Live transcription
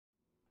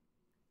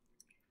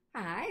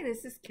Hi,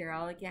 this is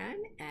Carol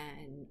again,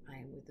 and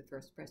I'm with the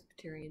First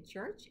Presbyterian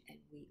Church, and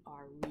we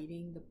are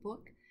reading the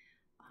book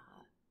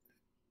uh,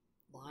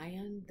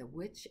 Lion, the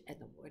Witch, and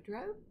the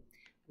Wardrobe.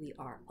 We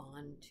are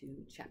on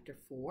to chapter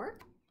 4,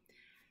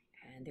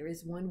 and there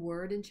is one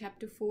word in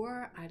chapter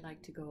 4 I'd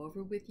like to go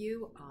over with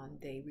you.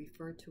 They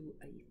refer to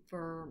a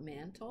fur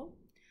mantle.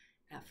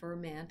 A fur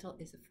mantle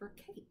is a fur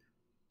cape,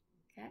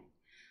 okay?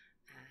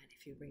 And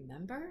if you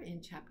remember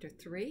in chapter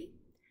 3,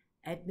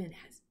 Edmund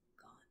has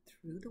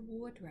through the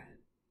wardrobe.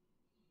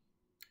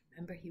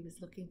 Remember, he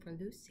was looking for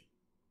Lucy.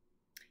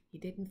 He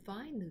didn't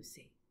find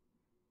Lucy,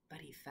 but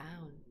he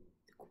found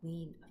the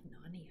Queen of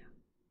Narnia.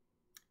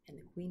 And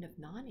the Queen of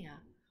Narnia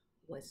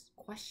was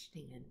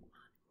questioning him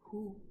on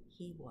who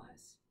he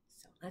was.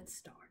 So let's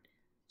start.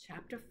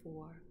 Chapter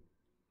 4,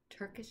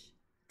 Turkish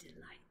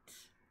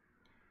Delight.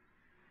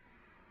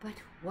 "But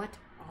what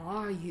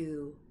are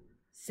you?"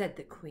 said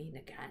the Queen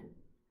again.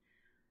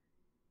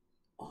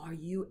 "Are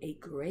you a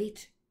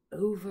great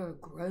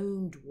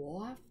overgrown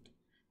dwarf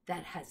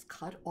that has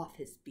cut off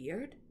his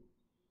beard?"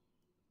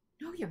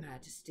 "No, your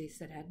Majesty,"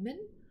 said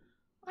Edmund.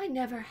 "I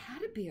never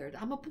had a beard.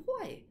 I'm a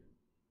boy."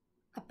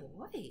 "A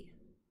boy?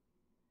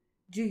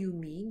 Do you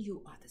mean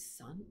you are the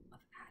son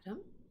of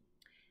Adam?"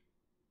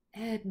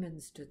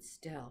 Edmund stood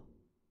still,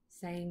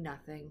 saying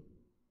nothing.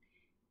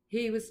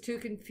 He was too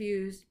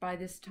confused by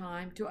this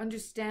time to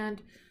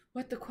understand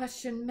what the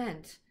question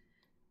meant.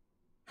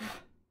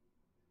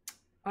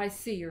 "I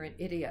see you're an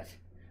idiot,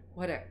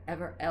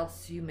 whatever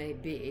else you may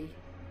be,"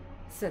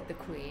 said the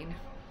Queen.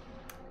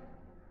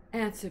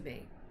 "Answer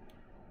me,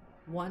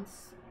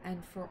 once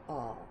and for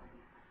all,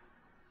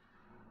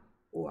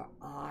 or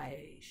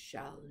I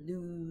shall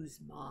lose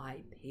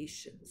my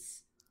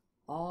patience.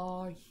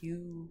 Are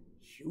you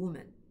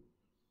human?"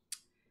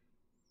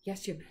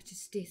 "Yes, your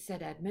Majesty,"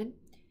 said Edmund.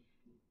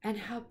 "And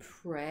how,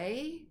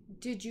 pray,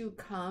 did you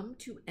come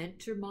to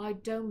enter my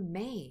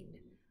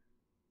domain?"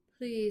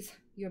 "Please,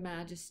 your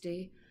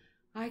Majesty,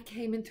 I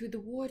came in through the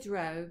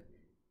wardrobe."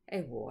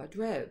 "A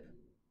wardrobe?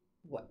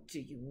 What do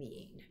you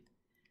mean?"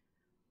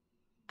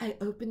 "I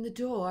opened the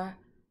door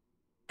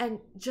and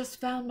just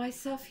found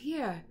myself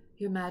here,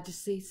 your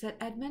Majesty," said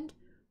Edmund.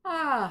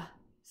 "Ah,"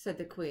 said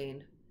the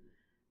Queen,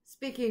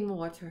 speaking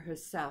more to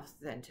herself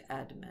than to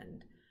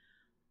Edmund.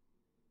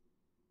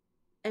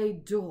 A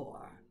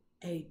door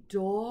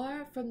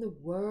from the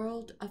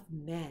world of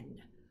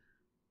men.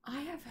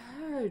 I have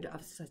heard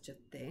of such a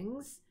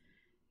things.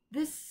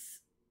 This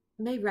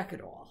may wreck it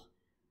all,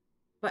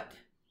 but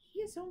he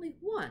is only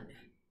one,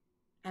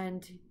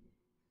 and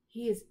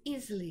he is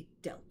easily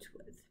dealt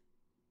with."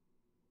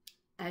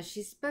 As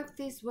she spoke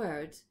these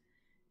words,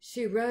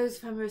 she rose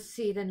from her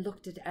seat and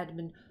looked at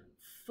Edmund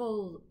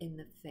full in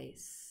the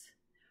face,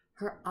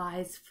 her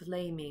eyes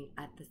flaming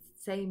at the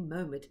same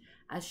moment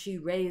as she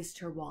raised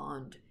her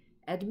wand.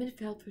 Edmund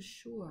felt for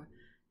sure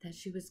that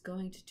she was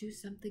going to do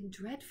something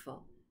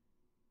dreadful,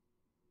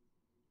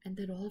 and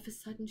then all of a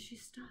sudden she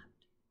stopped.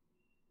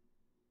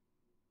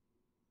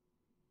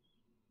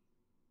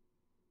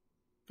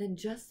 Then,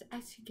 just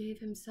as he gave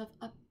himself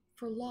up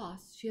for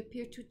lost, she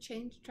appeared to have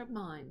changed her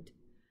mind.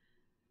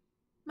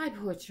 "My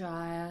poor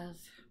child,"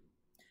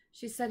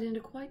 she said in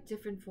a quite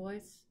different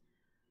voice,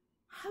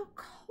 "how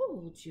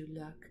cold you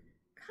look.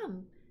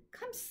 Come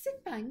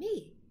sit by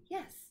me.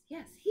 Yes,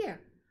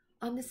 here,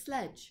 on the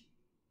sledge,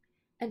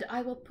 and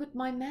I will put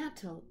my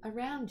mantle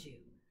around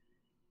you,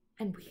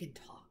 and we can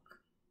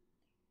talk."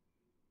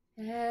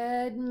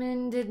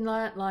 Edmund did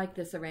not like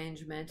this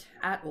arrangement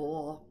at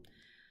all,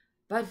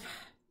 but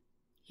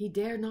he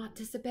dare not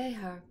disobey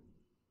her.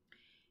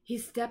 He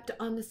stepped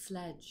on the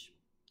sledge,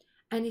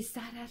 and he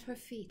sat at her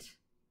feet,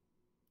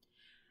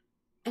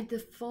 and the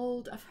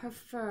fold of her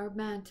fur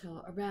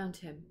mantle around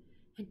him,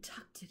 and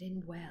tucked it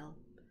in well.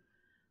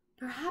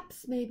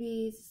 "Perhaps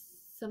maybe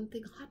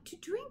something hot to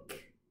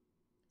drink,"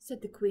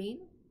 said the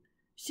Queen.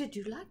 "Should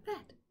you like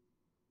that?"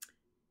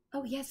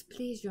 "Oh, yes,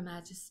 please, your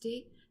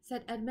Majesty,"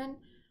 said Edmund.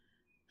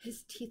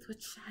 His teeth were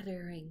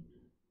chattering.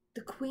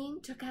 The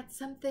Queen took out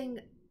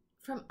something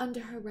from under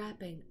her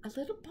wrapping, a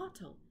little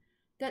bottle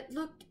that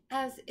looked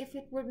as if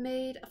it were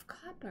made of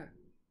copper.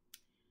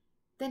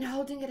 Then,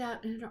 holding it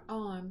out in her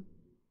arm,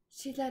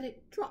 she let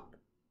it drop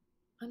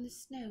on the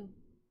snow.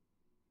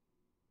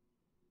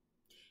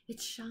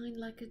 It shined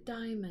like a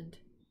diamond,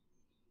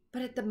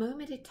 but at the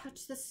moment it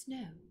touched the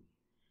snow,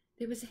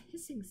 there was a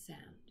hissing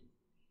sound,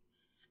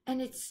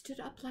 and it stood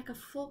up like a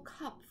full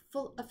cup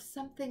full of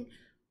something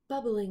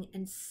bubbling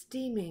and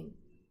steaming,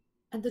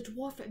 and the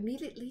dwarf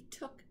immediately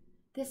took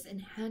this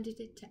and handed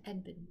it to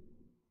Edmund,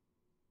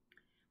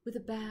 with a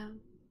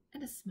bow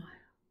and a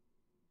smile.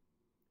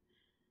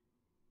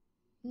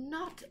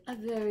 Not a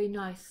very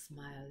nice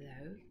smile,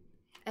 though,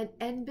 and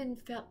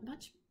Edmund felt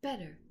much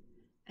better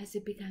as he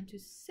began to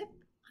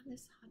sip on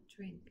this hot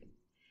drink.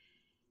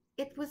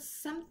 It was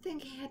something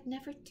he had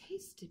never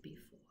tasted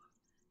before,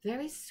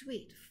 very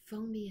sweet,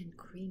 foamy, and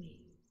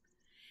creamy,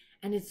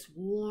 and its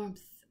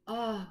warmth,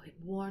 it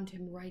warmed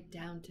him right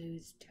down to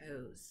his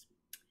toes.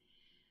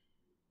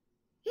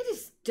 "It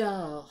is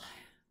dull,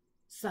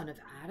 son of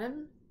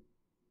Adam,"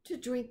 to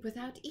drink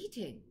without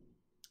eating,"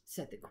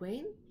 said the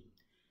Queen.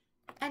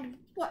 "And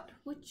what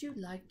would you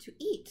like to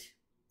eat?"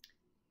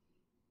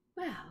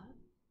 "Well,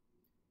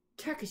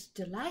 Turkish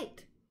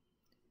delight."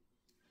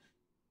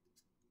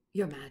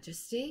 "Your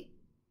Majesty,"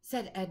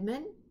 said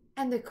Edmund,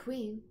 and the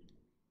Queen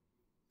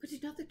put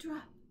another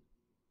drop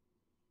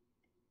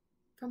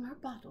from her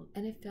bottle,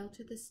 and it fell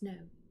to the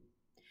snow,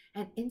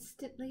 and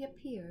instantly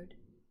appeared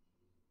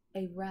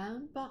a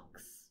round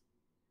box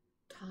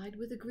tied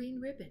with a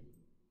green ribbon,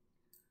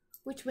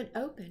 which, when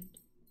opened,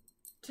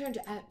 turned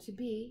out to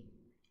be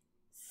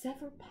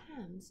several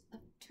pounds of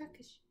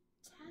Turkish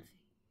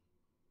taffy.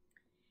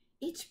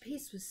 Each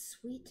piece was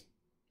sweet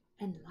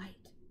and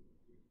light,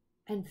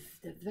 and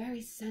the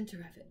very center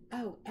of it,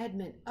 oh,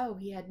 Edmund, oh,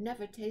 he had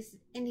never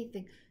tasted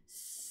anything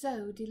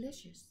so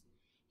delicious.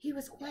 He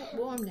was quite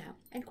warm now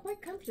and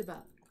quite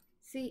comfortable.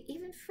 See,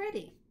 even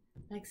Freddie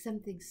likes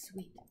something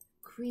sweet,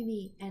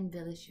 creamy, and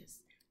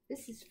delicious.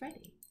 This is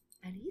Freddie,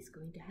 and he's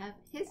going to have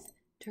his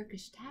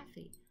Turkish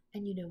taffy.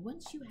 And you know,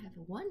 once you have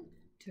one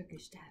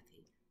Turkish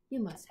taffy, you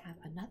must have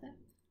another,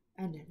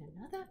 and then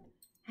another,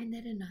 and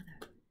then another.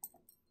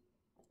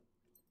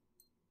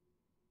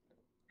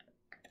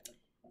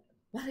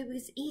 While he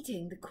was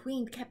eating, the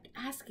Queen kept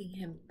asking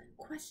him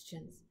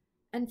questions,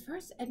 and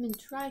first Edmund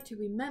tried to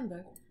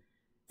remember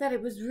that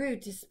it was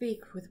rude to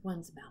speak with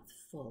one's mouth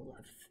full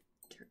of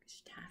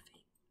Turkish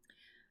taffy.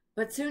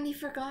 But soon he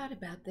forgot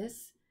about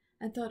this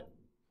and thought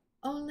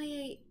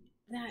only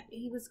that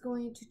he was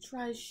going to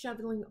try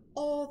shoveling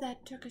all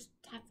that Turkish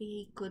taffy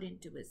he could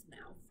into his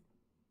mouth.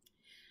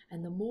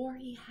 And the more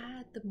he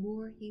had, the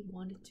more he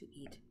wanted to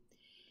eat.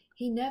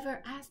 He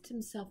never asked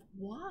himself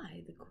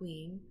why the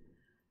Queen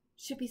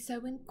should be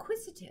so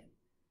inquisitive.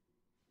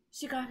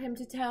 She got him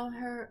to tell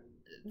her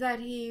that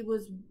he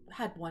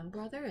had one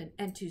brother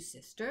and two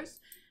sisters,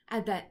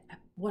 and that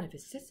one of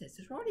his sisters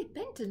had already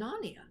been to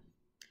Narnia,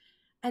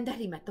 and that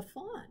he met the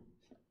fawn,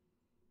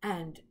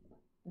 and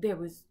there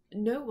was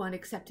no one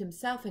except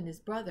himself and his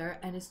brother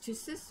and his two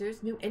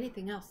sisters knew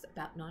anything else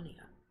about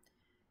Narnia.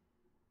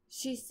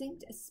 She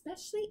seemed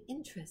especially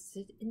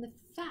interested in the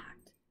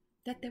fact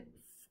that there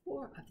were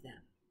 4 of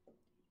them.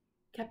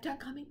 Kept on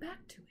coming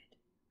back to it.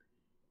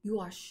 "You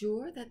are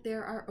sure that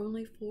there are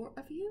only 4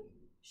 of you?"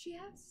 she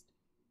asked.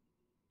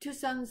 "2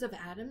 sons of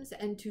Adam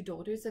and 2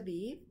 daughters of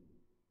Eve?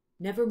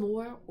 Never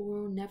more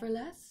or never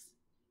less?"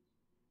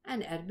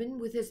 And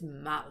Edmund, with his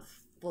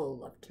mouth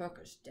full of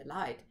Turkish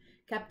delight,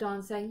 kept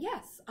on saying,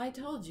 "Yes, I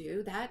told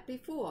you that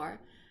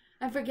before,"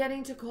 and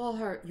forgetting to call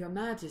her Your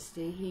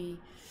Majesty,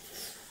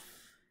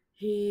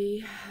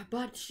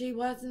 but she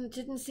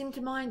didn't seem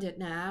to mind it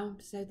now,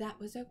 so that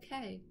was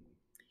okay.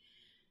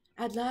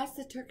 At last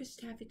the Turkish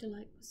taffy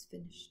delight was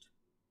finished,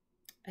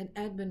 and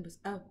Edmund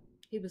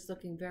he was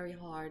looking very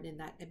hard in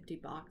that empty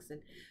box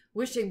and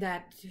wishing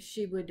that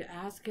she would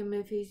ask him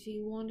if he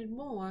wanted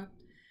more.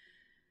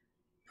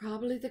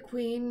 Probably the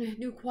Queen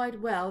knew quite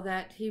well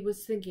that he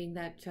was thinking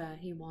that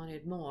he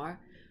wanted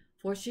more,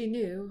 for she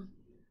knew,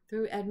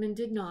 though Edmund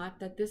did not,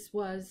 that this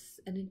was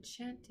an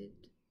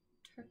enchanted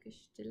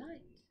Turkish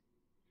delight,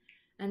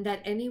 and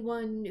that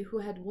anyone who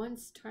had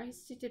once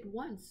tasted it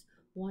once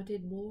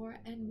wanted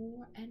more and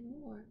more and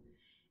more,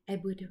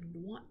 and would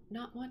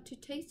not want to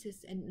taste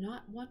this and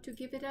not want to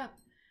give it up.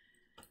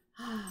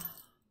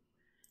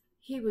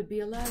 He would be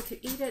allowed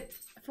to eat it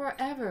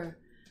forever,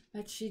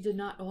 but she did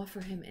not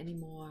offer him any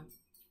more.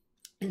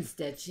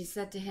 Instead, she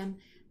said to him,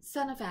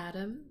 "Son of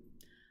Adam,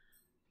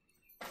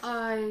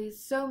 I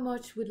so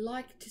much would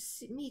like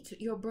to meet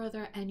your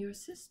brother and your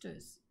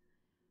sisters.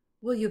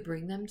 Will you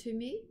bring them to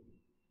me?"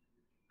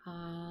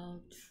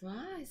 "I'll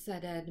try,"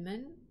 said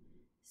Edmund,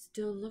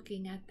 still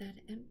looking at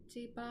that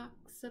empty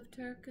box of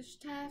Turkish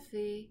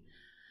taffy.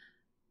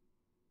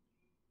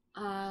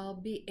 "I'll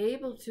be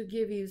able to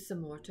give you some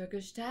more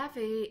Turkish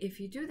taffy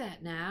if you do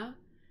that now.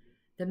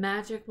 The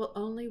magic will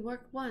only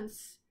work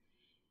once.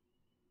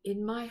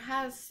 In my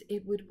house,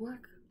 it would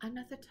work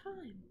another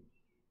time."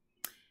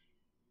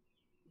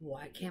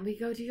 "Why can't we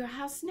go to your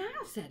house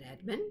now?" said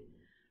Edmund.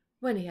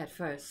 When he had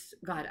first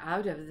got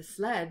out of the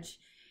sledge,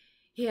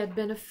 he had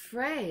been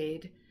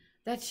afraid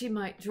that she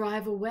might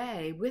drive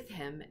away with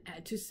him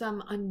to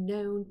some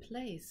unknown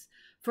place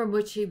from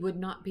which he would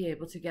not be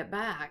able to get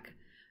back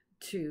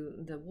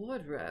to the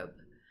wardrobe.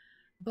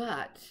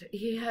 But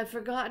he had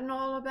forgotten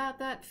all about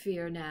that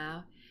fear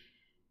now.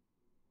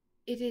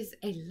 "It is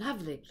a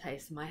lovely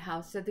place, my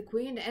house," said the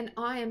Queen, "and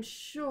I am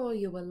sure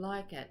you will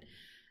like it.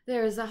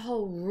 There is a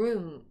whole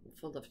room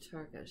full of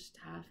Turkish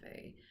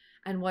taffy,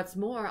 and what's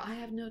more, I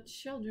have no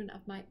children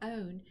of my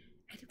own,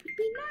 and it would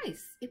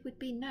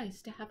be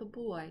nice to have a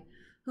boy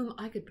whom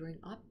I could bring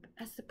up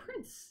as the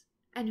prince,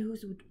 and who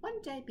would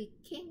one day be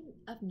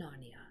king of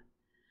Narnia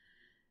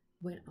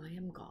when I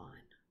am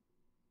gone.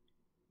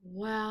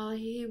 While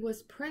he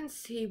was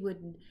prince, he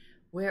would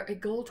wear a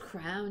gold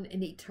crown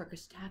and eat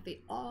Turkish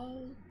taffy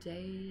all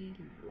day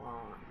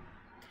long.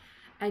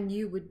 And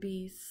you would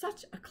be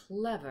such a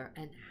clever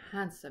and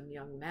handsome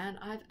young man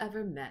I've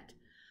ever met.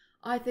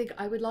 I think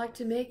I would like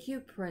to make you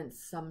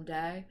prince some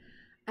day,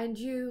 and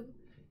you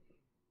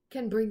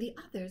can bring the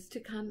others to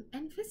come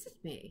and visit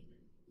me.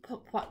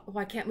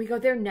 Why can't we go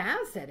there now?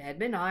 Said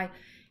Edmund.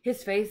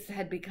 His face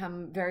had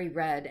become very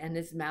red, and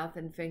his mouth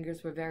and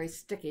fingers were very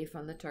sticky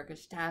from the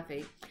Turkish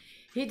taffy.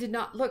 He did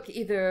not look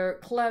either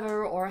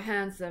clever or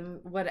handsome,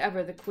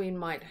 whatever the Queen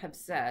might have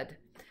said.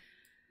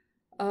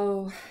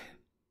 Oh,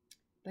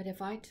 but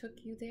if I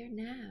took you there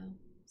now,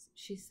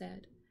 she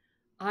said,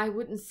 I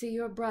wouldn't see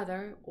your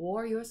brother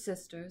or your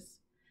sisters.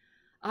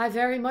 I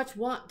very much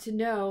want to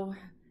know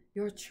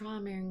your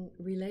charming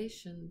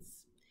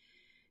relations.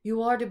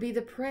 You are to be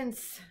the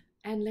prince,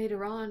 and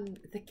later on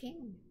the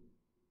king.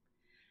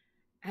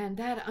 And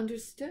that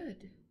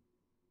understood.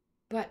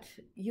 But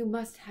you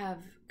must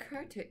have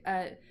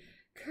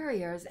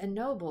couriers and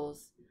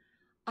nobles.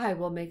 I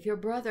will make your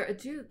brother a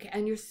duke,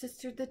 and your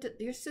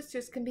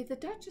sisters can be the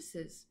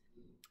duchesses.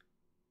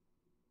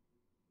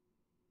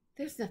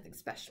 There's nothing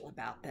special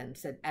about them,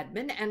 said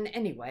Edmund, and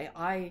anyway,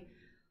 I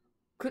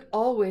could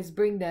always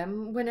bring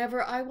them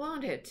whenever I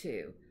wanted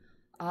to.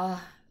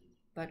 Ah,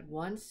 but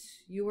once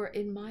you were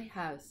in my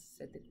house,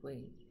 said the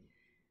Queen,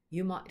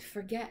 you might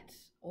forget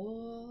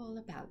all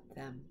about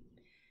them.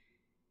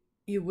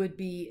 You would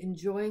be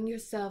enjoying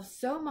yourself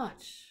so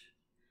much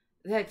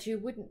that you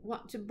wouldn't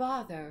want to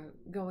bother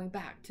going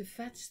back to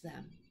fetch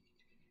them.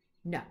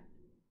 No,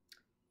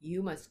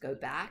 you must go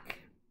back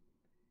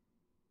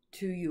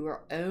to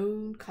your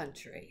own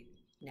country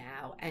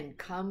now and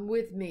come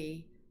with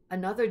me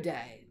another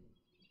day,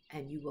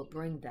 and you will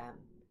bring them.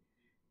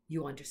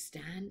 You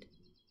understand?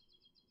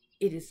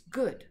 It is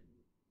good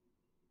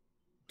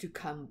to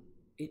come.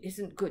 It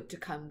isn't good to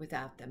come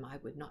without them. I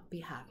would not be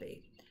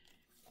happy.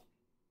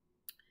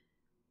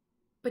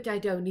 But I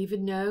don't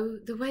even know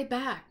the way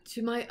back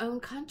to my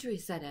own country,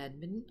 said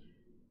Edmund.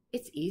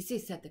 It's easy,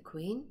 said the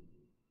Queen.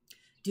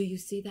 Do you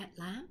see that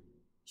lamp?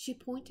 She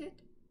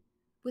pointed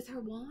with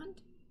her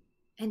wand.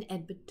 And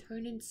Edmund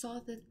turned and saw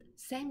the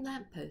same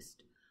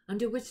lamppost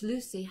under which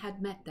Lucy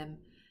had met them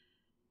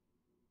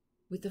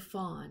with the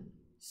fawn.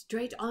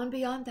 Straight on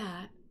beyond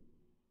that,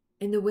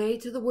 in the way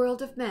to the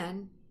world of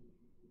men.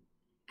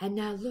 And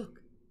now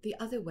look the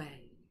other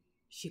way,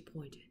 she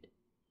pointed,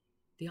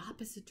 the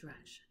opposite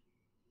direction.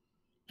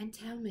 And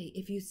tell me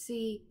if you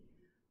see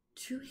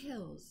two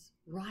hills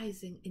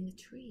rising in the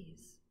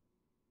trees.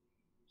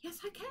 Yes,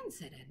 I can,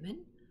 said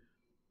Edmund.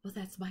 Well,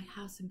 that's my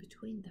house in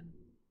between them,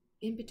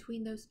 in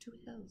between those two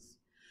hills.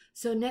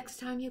 So next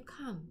time you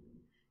come,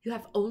 you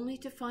have only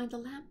to find the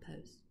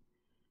lamppost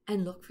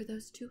and look for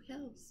those two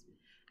hills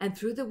and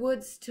through the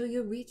woods till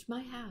you reach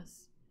my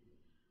house.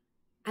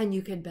 And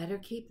you can better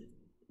keep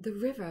the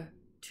river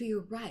to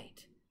your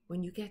right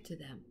when you get to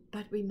them.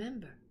 But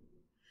remember,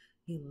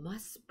 you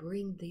must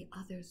bring the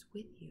others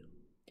with you.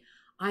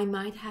 I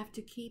might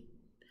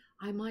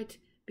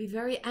be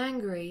very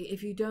angry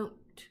if you don't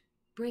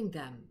bring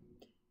them.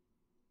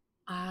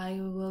 I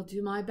will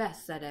do my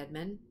best, said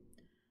Edmund.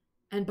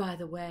 And by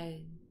the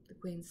way, the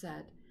Queen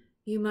said,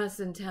 you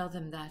mustn't tell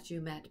them that you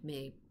met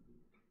me.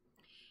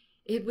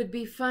 It would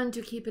be fun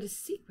to keep it a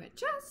secret,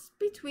 just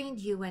between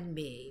you and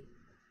me,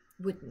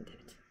 wouldn't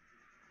it?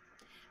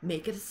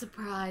 Make it a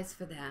surprise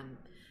for them.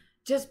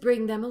 Just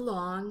bring them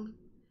along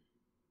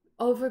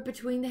over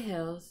between the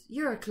hills.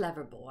 You're a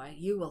clever boy.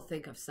 You will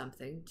think of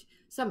something,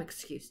 some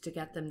excuse to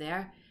get them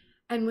there.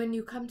 And when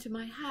you come to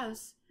my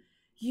house,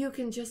 you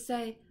can just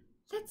say,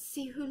 let's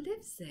see who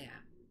lives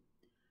there.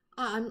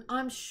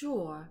 I'm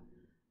sure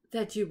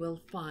that you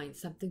will find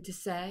something to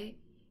say.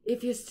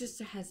 If your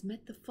sister has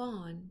met the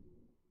fawn,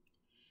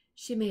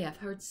 she may have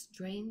heard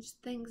strange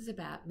things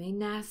about me,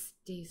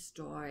 nasty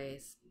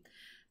stories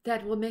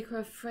that will make her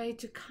afraid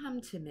to come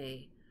to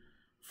me.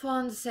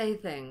 Fawns say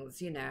things,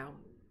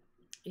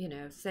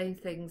 say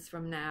things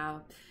from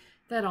now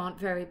that aren't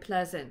very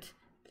pleasant.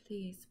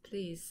 Please,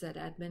 please, said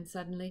Edmund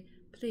suddenly,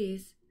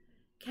 please,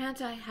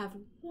 can't I have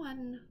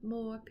one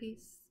more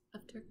piece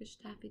of Turkish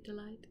taffy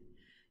delight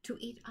to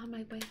eat on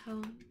my way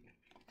home?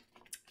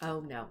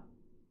 Oh, no.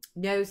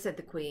 No, said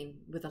the Queen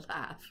with a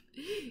laugh.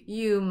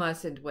 You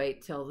must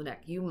wait till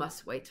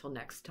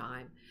next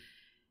time.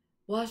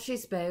 While she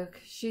spoke,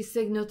 she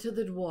signaled to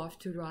the dwarf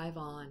to drive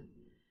on.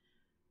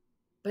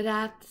 But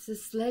as the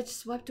sledge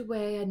swept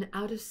away and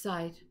out of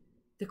sight,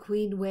 the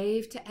Queen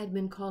waved to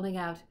Edmund, calling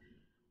out,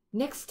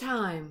 next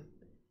time,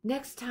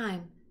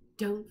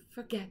 don't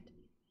forget,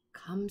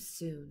 come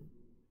soon.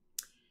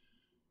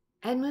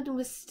 Edmund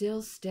was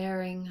still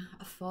staring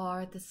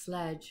afar at the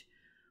sledge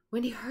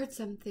when he heard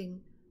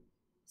something.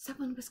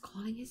 Someone was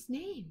calling his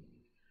name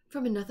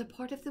from another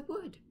part of the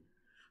wood.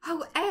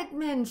 Oh,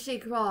 Edmund, she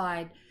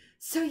cried.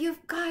 So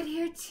you've got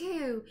here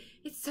too.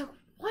 It's so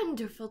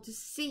wonderful to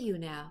see you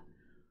now.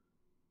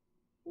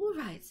 All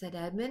right, said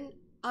Edmund.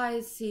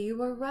 I see you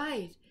were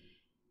right.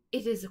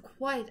 It is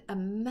quite a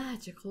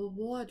magical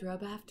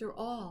wardrobe after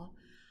all.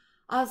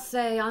 I'll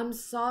say I'm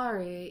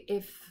sorry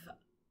if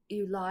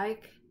you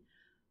like,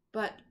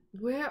 but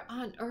where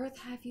on earth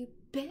have you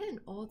been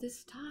all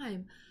this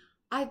time?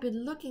 I've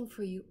been looking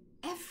for you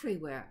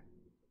everywhere.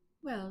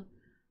 Well,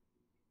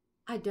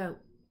 I don't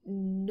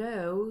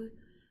know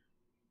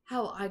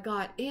how I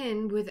got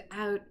in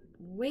without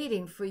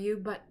waiting for you,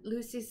 but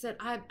Lucy said,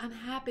 I'm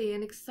happy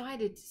and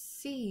excited to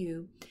see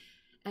you.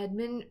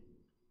 Edmund,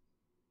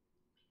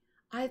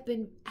 I've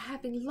been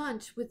having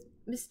lunch with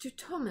Mr.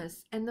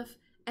 Thomas and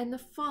the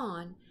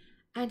fawn,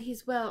 and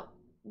he's well,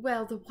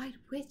 the White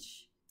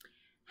Witch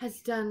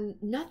has done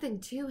nothing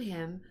to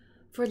him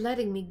for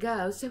letting me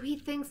go, so he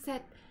thinks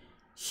that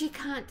she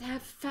can't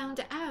have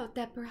found out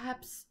that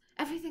perhaps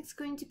everything's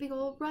going to be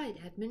all right,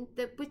 Edmund.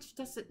 The witch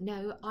doesn't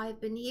know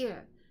I've been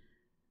here.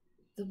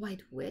 The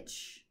White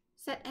Witch?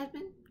 Said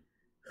Edmund.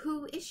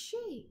 Who is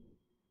she?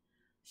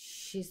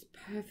 She's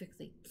a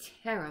perfectly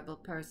terrible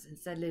person,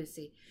 said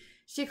Lucy.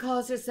 She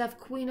calls herself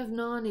Queen of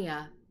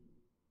Narnia.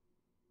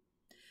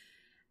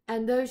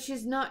 And though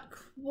she's not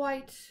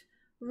quite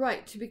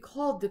right to be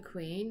called the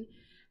Queen,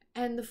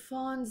 and the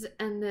fauns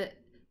and the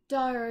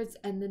Dryards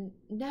and the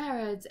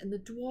Nereids and the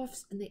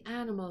dwarfs and the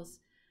animals,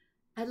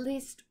 at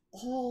least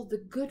all the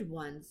good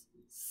ones,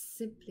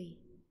 simply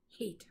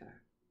hate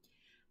her.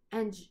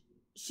 And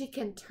she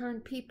can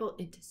turn people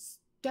into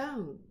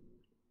stone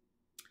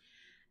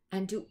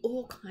and do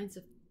all kinds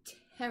of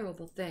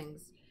terrible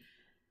things.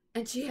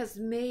 And she has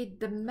made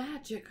her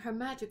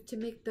magic to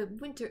make the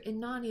winter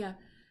in Narnia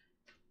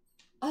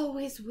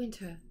always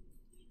winter.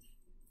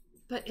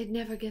 But it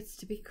never gets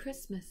to be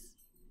Christmas.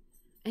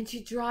 And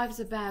she drives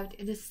about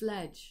in a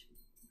sledge,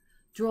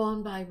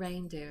 drawn by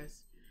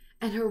reindeers,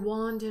 and her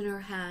wand in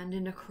her hand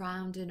and a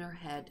crown in her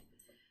head.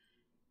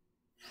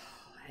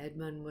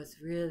 Edmund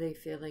was really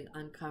feeling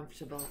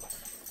uncomfortable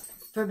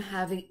from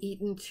having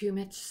eaten too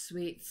much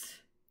sweets.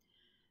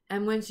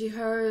 And when she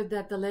heard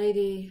that the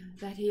lady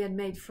that he had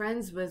made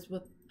friends with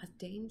was a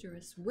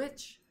dangerous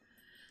witch,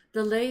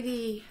 the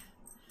lady...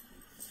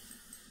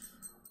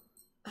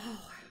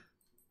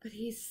 But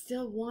he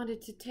still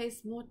wanted to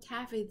taste more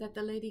taffy that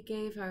the lady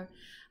gave her.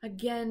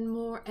 Again,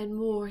 more and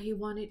more. He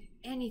wanted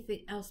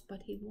anything else,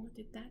 but he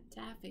wanted that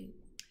taffy.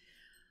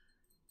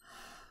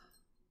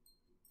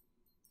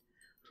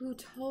 Who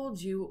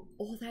told you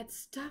all that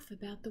stuff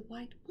about the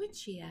White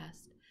Witch, he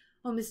asked.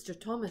 Oh, Mr.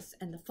 Thomas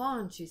and the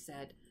fawn, she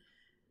said.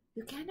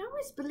 You can't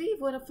always believe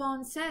what a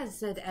fawn says,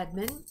 said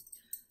Edmund,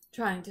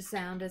 trying to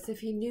sound as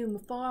if he knew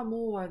far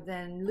more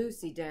than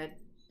Lucy did.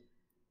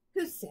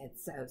 Who said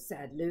so,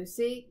 said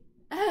Lucy.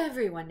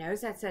 Everyone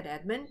knows that, said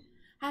Edmund.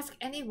 Ask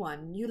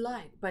anyone you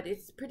like, but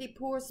it's pretty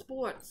poor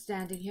sport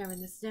standing here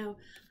in the snow.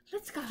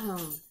 Let's go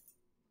home.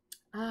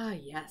 Ah,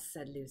 yes,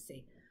 said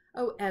Lucy.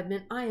 Oh,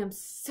 Edmund, I am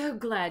so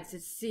glad to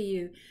see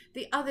you.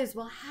 The others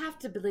will have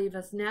to believe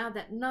us now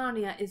that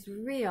Narnia is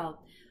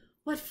real.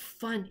 What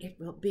fun it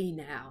will be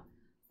now.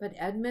 But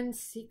Edmund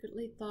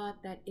secretly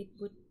thought that it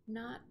would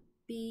not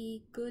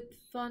be good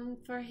fun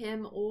for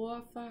him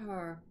or for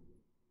her.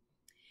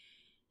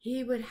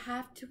 He would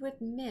have to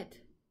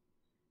admit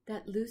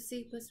that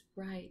Lucy was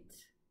right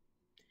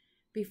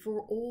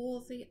before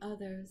all the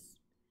others,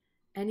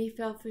 and he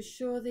felt for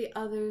sure the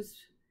others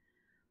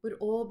would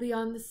all be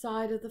on the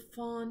side of the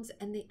fawns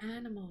and the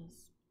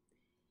animals.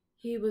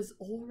 He was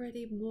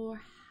already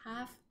more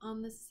half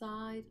on the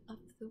side of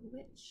the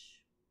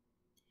witch.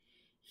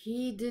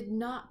 He did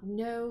not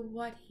know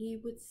what he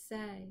would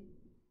say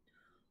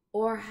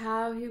or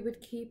how he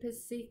would keep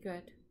his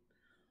secret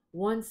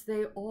once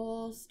they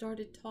all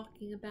started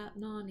talking about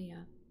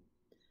Narnia.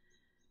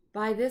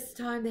 By this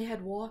time they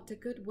had walked a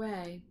good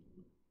way.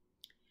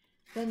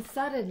 Then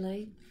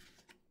suddenly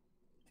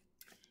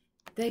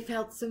they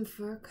felt some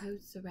fur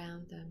coats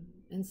around them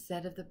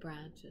instead of the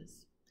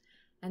branches.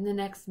 And the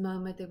next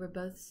moment they were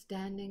both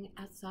standing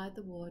outside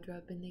the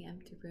wardrobe in the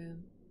empty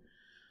room.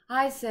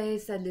 I say,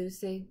 said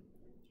Lucy.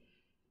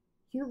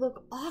 You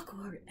look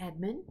awkward,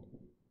 Edmund.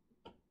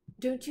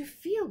 Don't you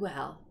feel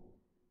well?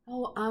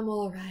 Oh, I'm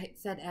all right,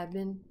 said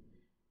Edmund.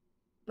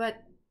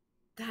 But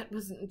that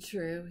wasn't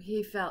true.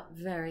 He felt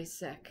very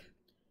sick.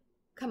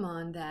 Come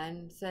on,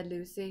 then, said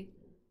Lucy.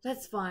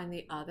 Let's find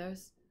the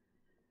others.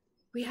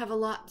 We have a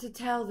lot to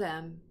tell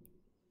them.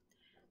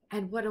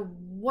 And what a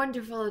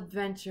wonderful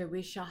adventure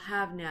we shall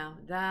have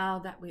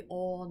now that we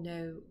all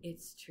know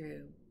it's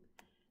true.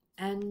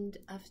 End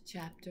of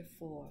chapter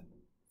 4.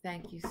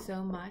 Thank you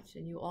so much,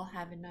 and you all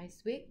have a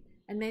nice week.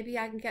 And maybe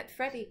I can get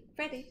Freddie.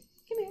 Freddie,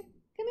 come here.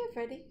 Come here,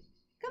 Freddie.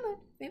 Come on.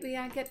 Maybe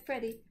I can get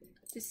Freddie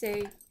to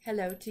say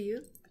hello to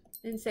you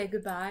and say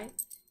goodbye,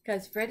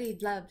 because Freddie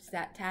loves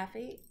that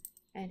taffy,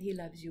 and he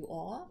loves you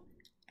all,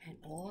 and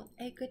all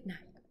a good night.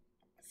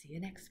 See you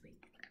next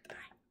week.